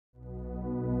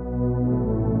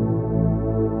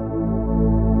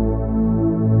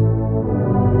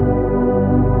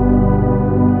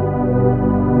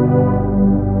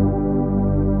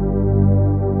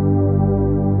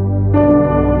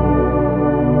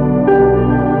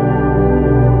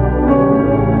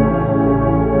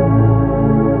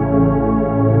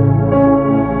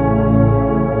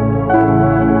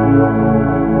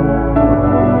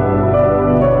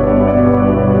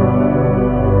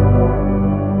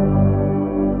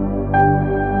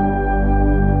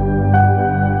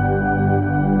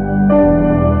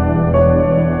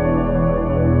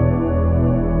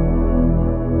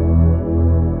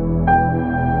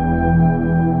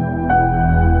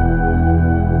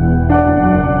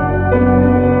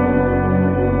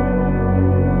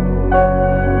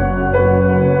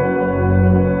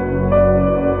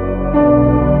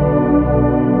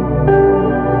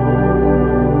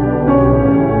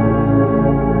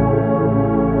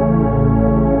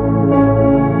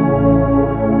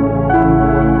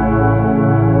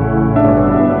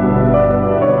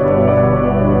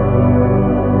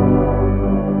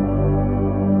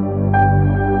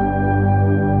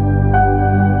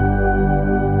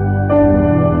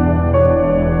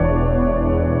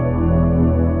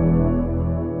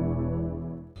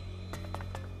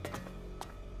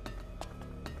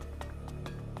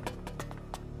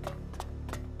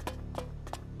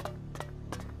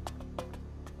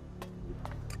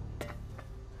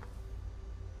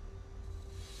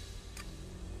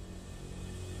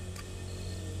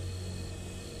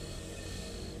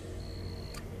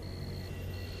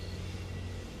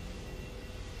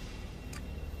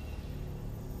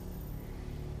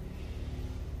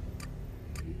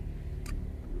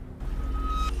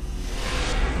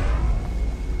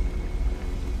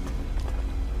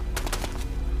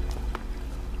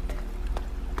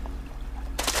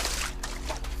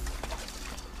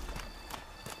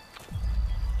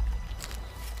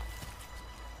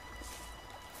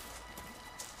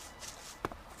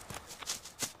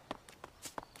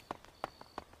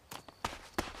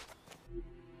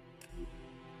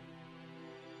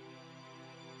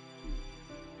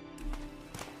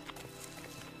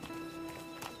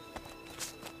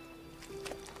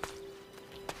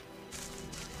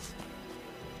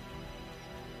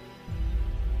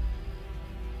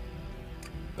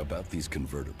About these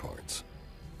converter parts.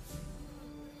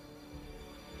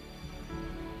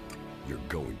 You're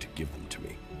going to give them to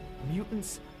me.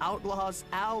 Mutants, outlaws,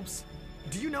 albs.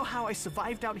 Do you know how I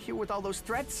survived out here with all those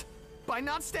threats? By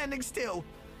not standing still.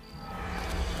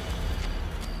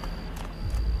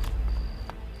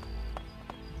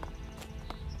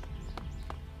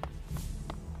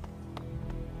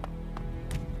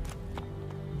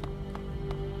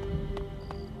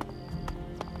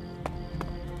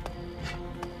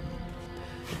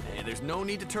 Hey, there's no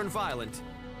need to turn violent.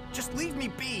 Just leave me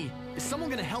be. Is someone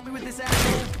gonna help me with this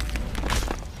asshole?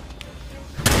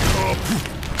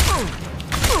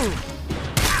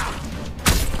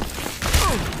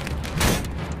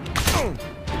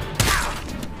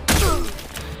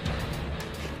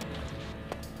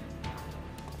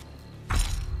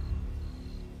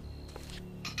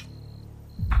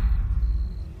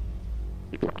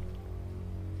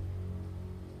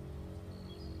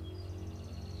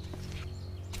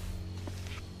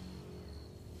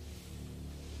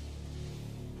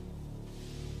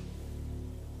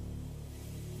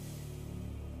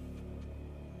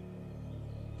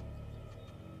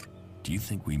 Do you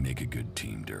think we make a good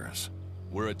team, Duras?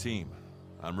 We're a team.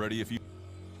 I'm ready if you...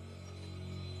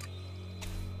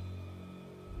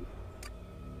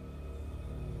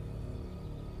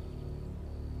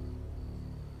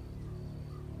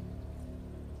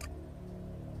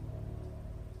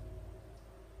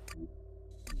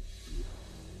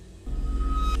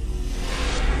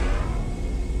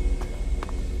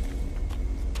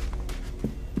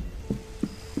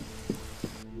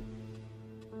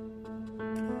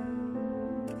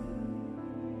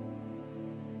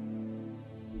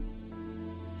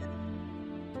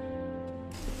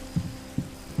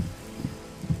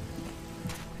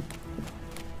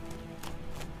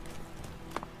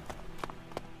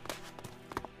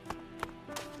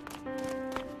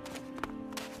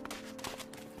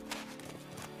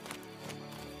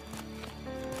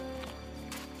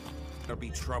 There'll be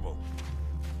trouble.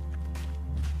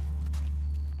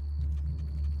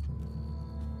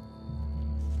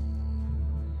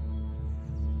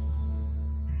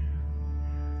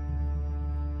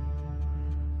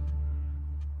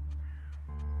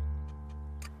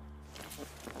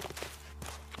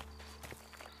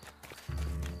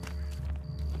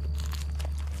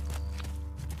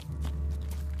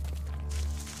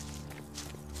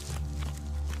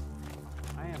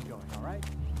 I am going, all right?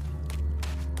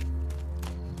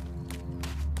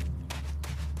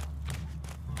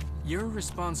 You're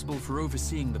responsible for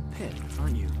overseeing the pit,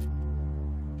 aren't you?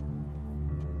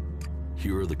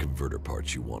 Here are the converter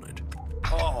parts you wanted.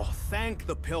 Oh, thank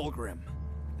the Pilgrim.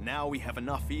 Now we have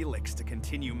enough Elex to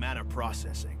continue mana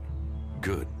processing.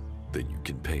 Good. Then you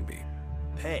can pay me.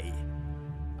 Pay?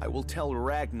 I will tell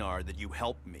Ragnar that you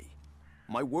helped me.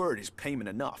 My word is payment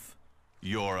enough.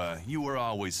 Yora, you were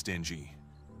always stingy.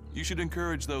 You should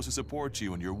encourage those who support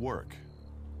you in your work.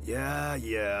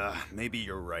 Yeah, maybe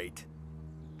you're right.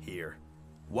 Here.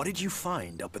 What did you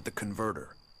find up at the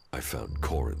converter? I found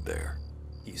Corin there.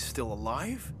 He's still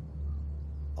alive?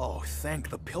 Oh, thank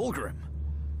the Pilgrim.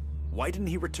 Why didn't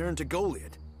he return to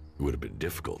Goliad? It would have been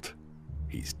difficult.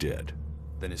 He's dead.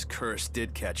 Then his curse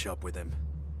did catch up with him.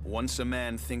 Once a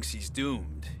man thinks he's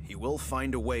doomed, he will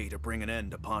find a way to bring an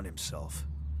end upon himself.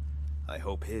 I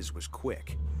hope his was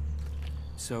quick.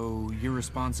 So you're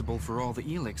responsible for all the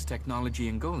Elex technology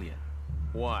in Goliad?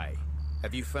 Why?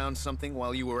 Have you found something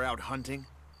while you were out hunting?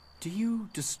 Do you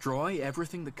destroy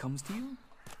everything that comes to you?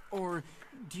 Or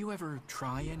do you ever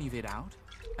try any of it out?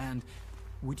 And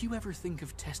would you ever think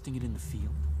of testing it in the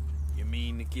field? You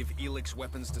mean give Elex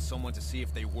weapons to someone to see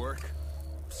if they work?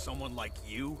 Someone like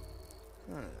you?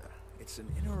 It's an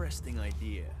interesting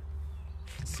idea.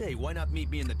 Say, why not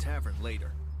meet me in the tavern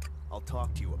later? I'll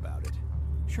talk to you about it.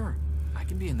 Sure, I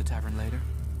can be in the tavern later.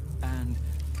 And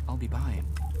I'll be buying.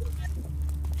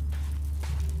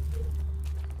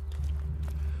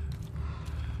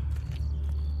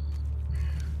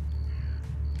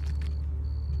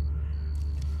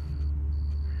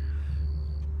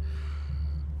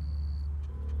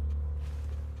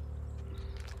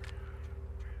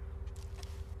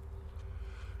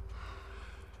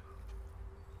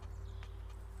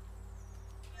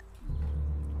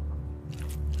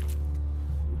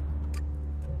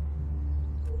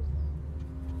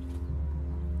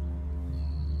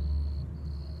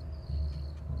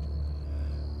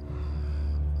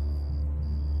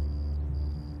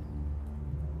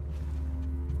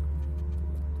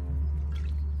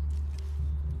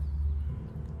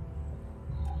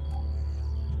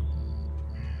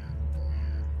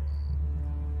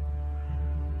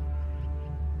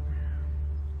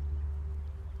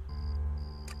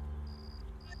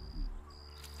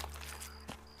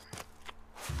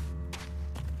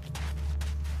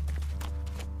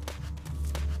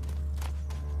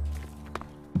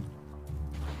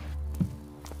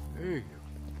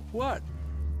 What?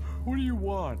 What do you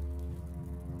want?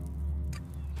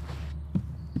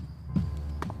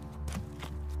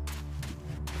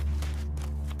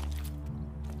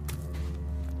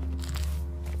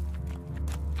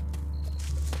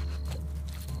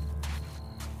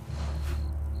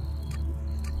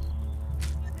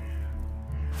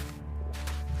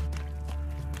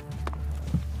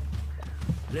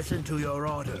 Listen to your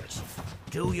orders.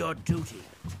 Do your duty.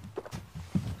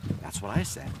 That's what I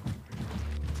said.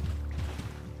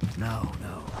 No,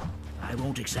 no. I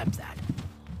won't accept that.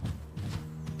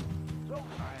 So,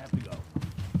 I have to go.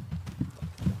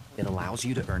 It allows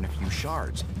you to earn a few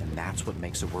shards, and that's what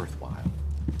makes it worthwhile.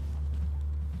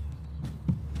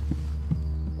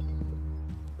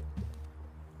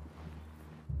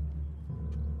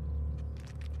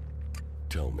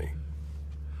 Tell me.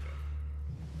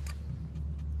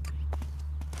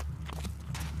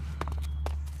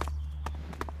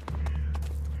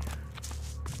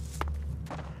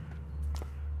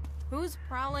 Who's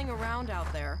prowling around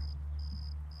out there?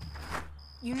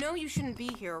 You know you shouldn't be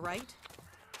here, right?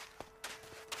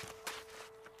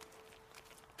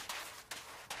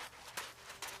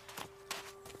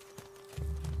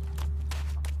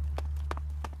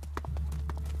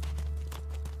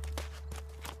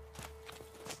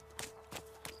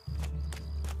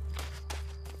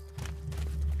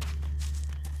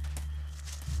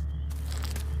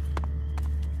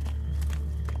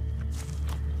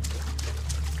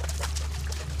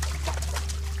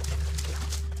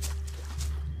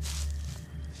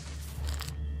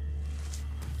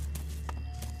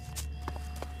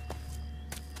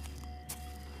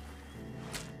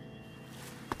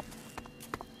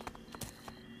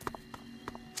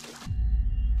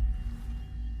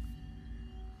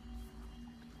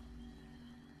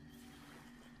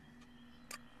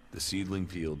 The seedling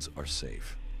fields are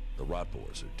safe. The rot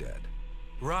boars are dead.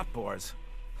 Rot boars?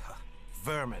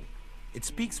 Vermin. It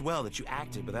speaks well that you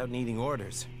acted without needing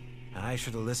orders. I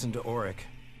should have listened to Auric.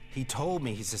 He told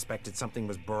me he suspected something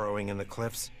was burrowing in the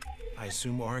cliffs. I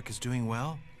assume Auric is doing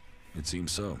well? It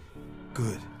seems so.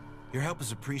 Good. Your help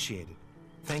is appreciated.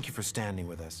 Thank you for standing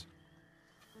with us.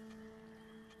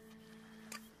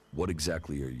 What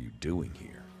exactly are you doing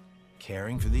here?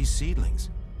 Caring for these seedlings.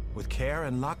 With care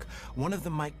and luck, one of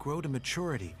them might grow to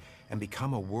maturity and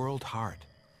become a world heart.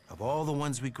 Of all the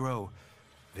ones we grow,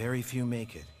 very few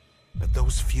make it. But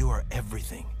those few are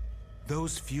everything.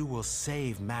 Those few will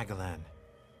save Magalan.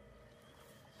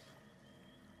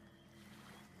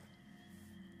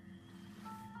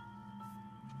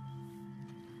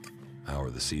 How are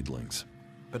the seedlings?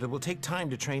 But it will take time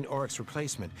to train Auric's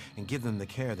replacement and give them the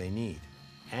care they need.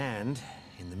 And,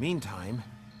 in the meantime,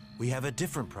 we have a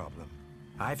different problem.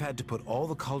 I've had to put all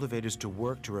the cultivators to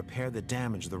work to repair the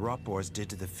damage the rot boars did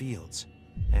to the fields.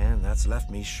 And that's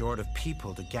left me short of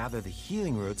people to gather the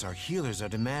healing roots our healers are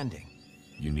demanding.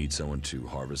 You need someone to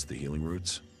harvest the healing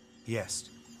roots? Yes,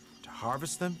 to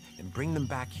harvest them and bring them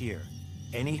back here.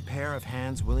 Any pair of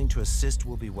hands willing to assist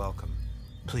will be welcome.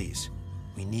 Please,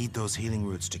 we need those healing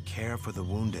roots to care for the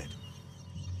wounded.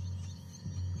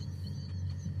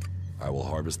 I will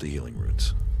harvest the healing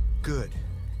roots. Good,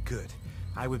 good.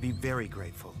 I would be very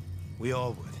grateful. We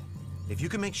all would. If you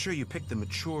can make sure you pick the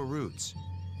mature roots,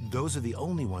 those are the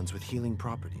only ones with healing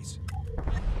properties.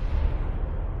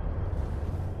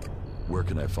 Where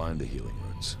can I find the healing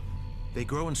roots? They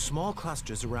grow in small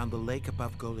clusters around the lake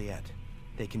above Goliath.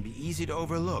 They can be easy to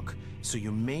overlook, so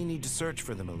you may need to search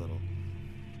for them a little.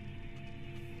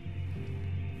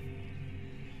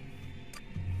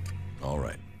 All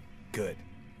right. Good.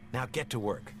 Now get to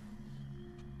work.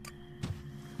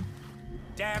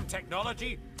 Damn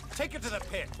technology! Take it to the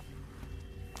pit!